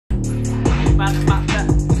Hi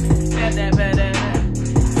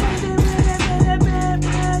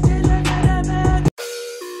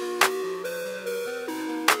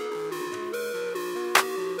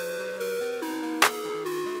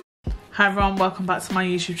everyone, welcome back to my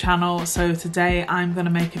YouTube channel. So today I'm going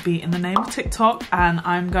to make a beat in the name of TikTok, and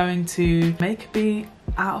I'm going to make a beat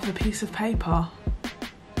out of a piece of paper.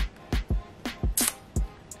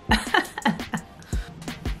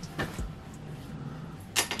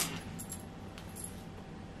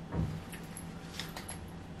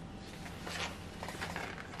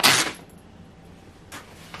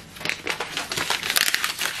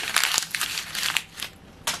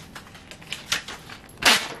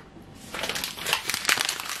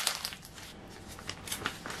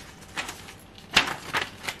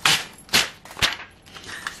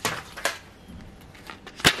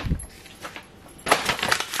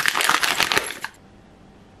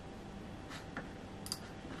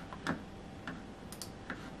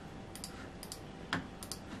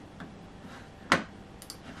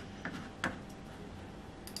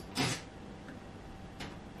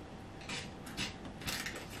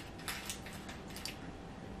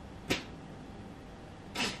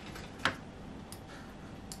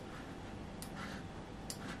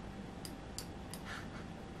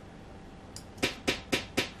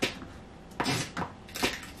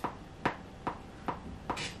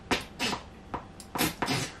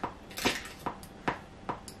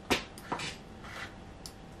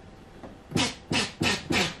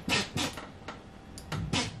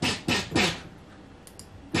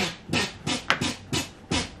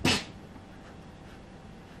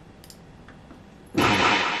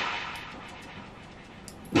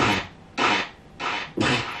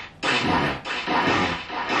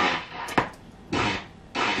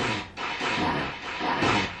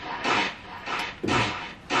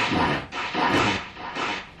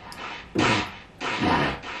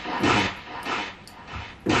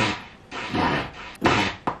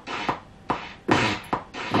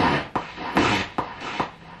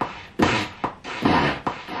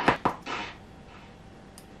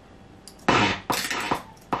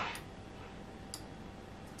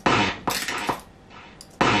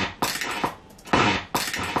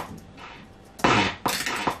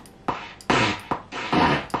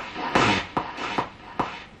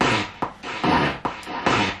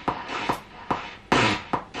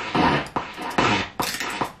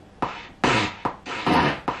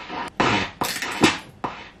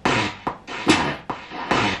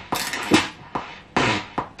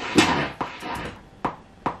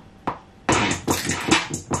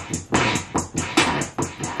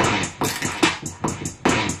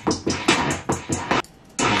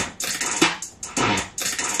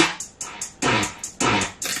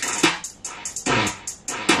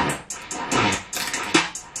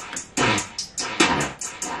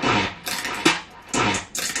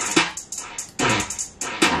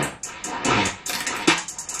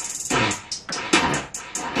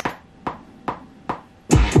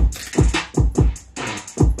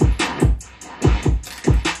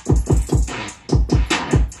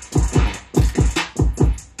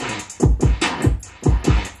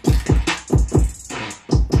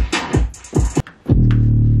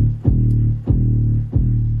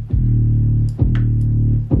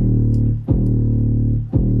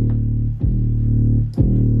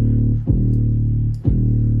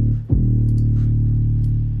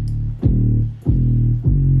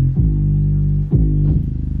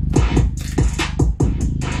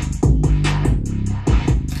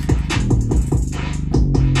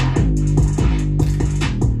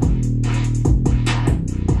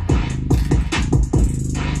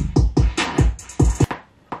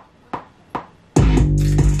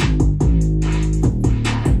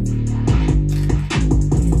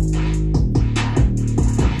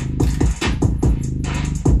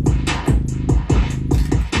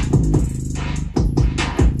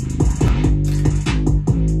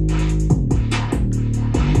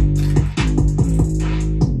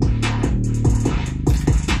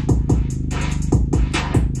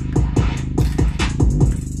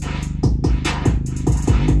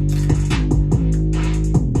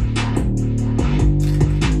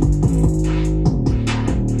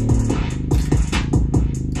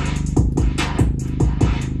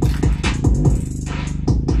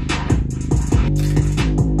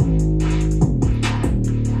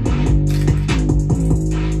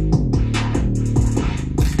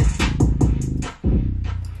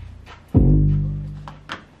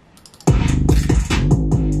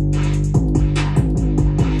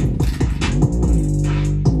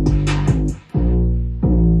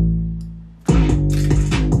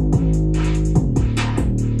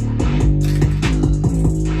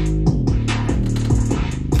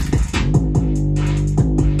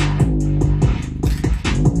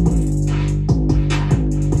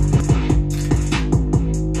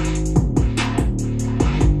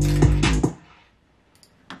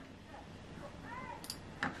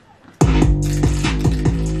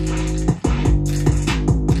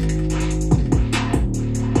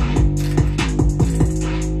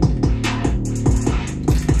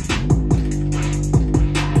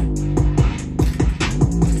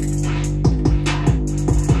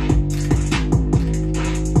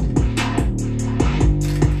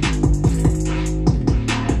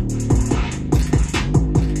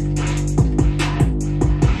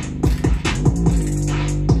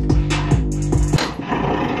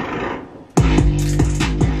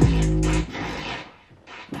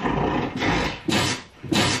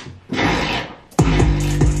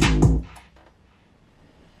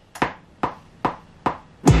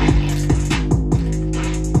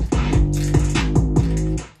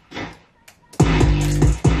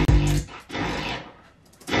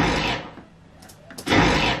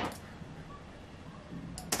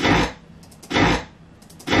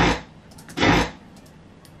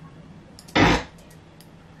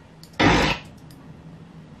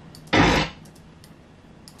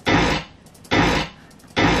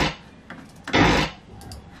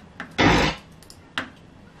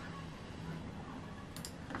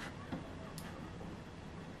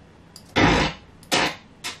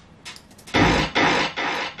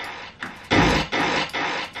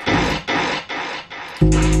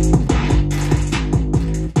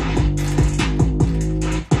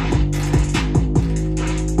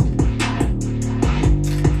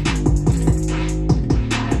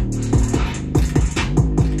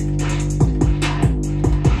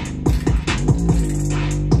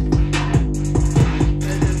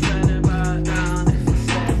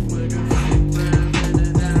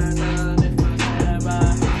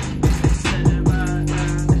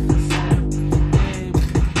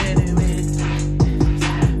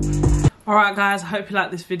 Alright guys, I hope you like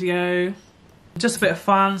this video. Just a bit of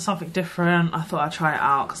fun, something different. I thought I'd try it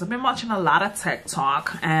out because I've been watching a lot of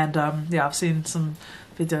TikTok, and yeah, I've seen some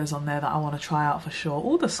videos on there that I want to try out for sure.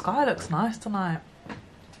 Oh, the sky looks nice tonight.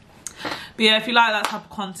 But yeah, if you like that type of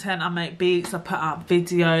content, I make beats, I put out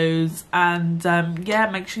videos, and yeah,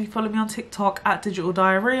 make sure you follow me on TikTok at Digital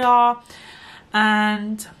Diarrhea.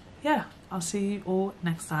 And yeah, I'll see you all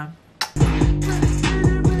next time.